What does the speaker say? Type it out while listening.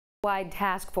Citywide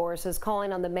task force is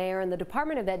calling on the mayor and the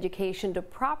Department of Education to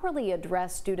properly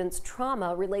address students'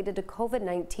 trauma related to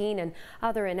COVID-19 and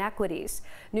other inequities.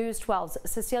 News 12's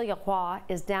Cecilia Hua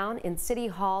is down in City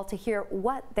Hall to hear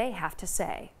what they have to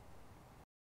say.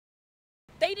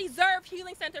 They deserve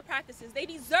healing center practices. They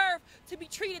deserve to be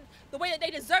treated the way that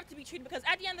they deserve to be treated, because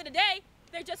at the end of the day,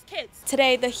 they're just kids.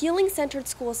 Today, the Healing Centered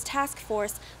Schools Task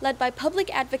Force, led by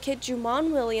public advocate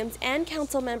Juman Williams and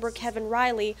council member Kevin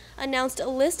Riley, announced a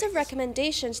list of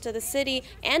recommendations to the city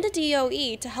and a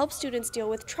DOE to help students deal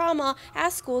with trauma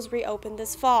as schools reopen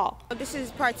this fall. This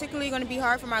is particularly going to be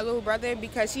hard for my little brother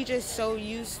because he's just so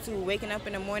used to waking up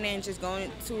in the morning and just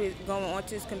going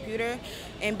onto his computer.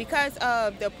 And because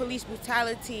of the police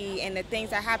brutality and the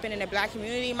things that happen in the black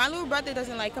community, my little brother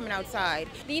doesn't like coming outside.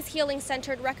 These healing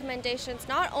centered recommendations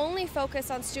not only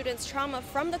focus on students' trauma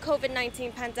from the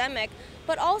COVID-19 pandemic,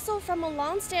 but also from a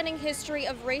long-standing history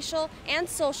of racial and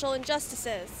social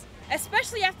injustices.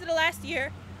 Especially after the last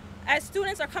year, as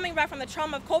students are coming back from the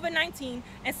trauma of COVID-19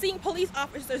 and seeing police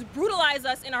officers brutalize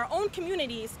us in our own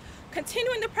communities,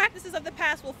 continuing the practices of the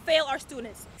past will fail our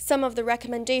students. Some of the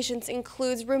recommendations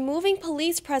include removing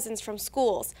police presence from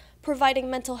schools, providing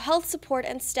mental health support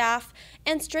and staff,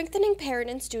 and strengthening parent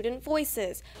and student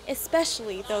voices,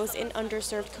 especially those in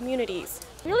underserved communities.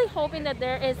 Really hoping that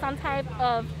there is some type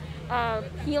of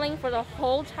healing for the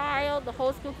whole child, the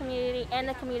whole school community, and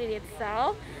the community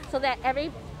itself, so that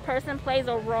every person plays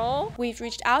a role. We've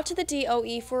reached out to the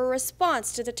DOE for a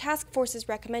response to the task force's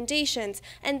recommendations,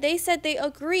 and they said they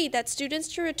agree that students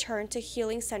should return to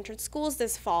healing-centered schools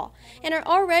this fall and are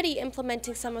already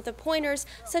implementing some of the pointers,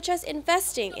 such as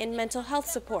investing in mental health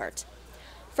support.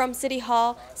 From City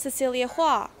Hall, Cecilia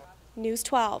Hua, News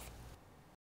 12.